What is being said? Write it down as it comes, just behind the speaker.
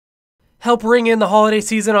Help ring in the holiday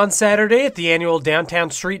season on Saturday at the annual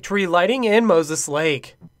Downtown Street Tree Lighting in Moses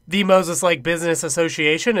Lake. The Moses Lake Business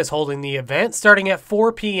Association is holding the event starting at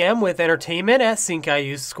 4 p.m. with entertainment at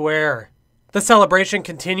Sinkayous Square. The celebration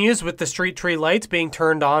continues with the street tree lights being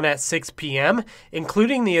turned on at 6 p.m.,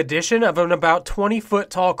 including the addition of an about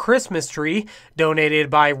 20-foot tall Christmas tree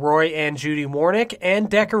donated by Roy and Judy Warnick and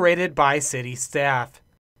decorated by city staff.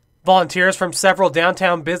 Volunteers from several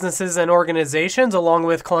downtown businesses and organizations, along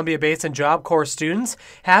with Columbia Basin Job Corps students,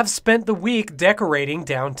 have spent the week decorating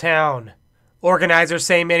downtown. Organizers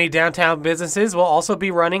say many downtown businesses will also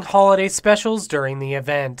be running holiday specials during the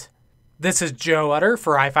event. This is Joe Utter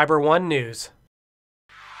for iFiber One News.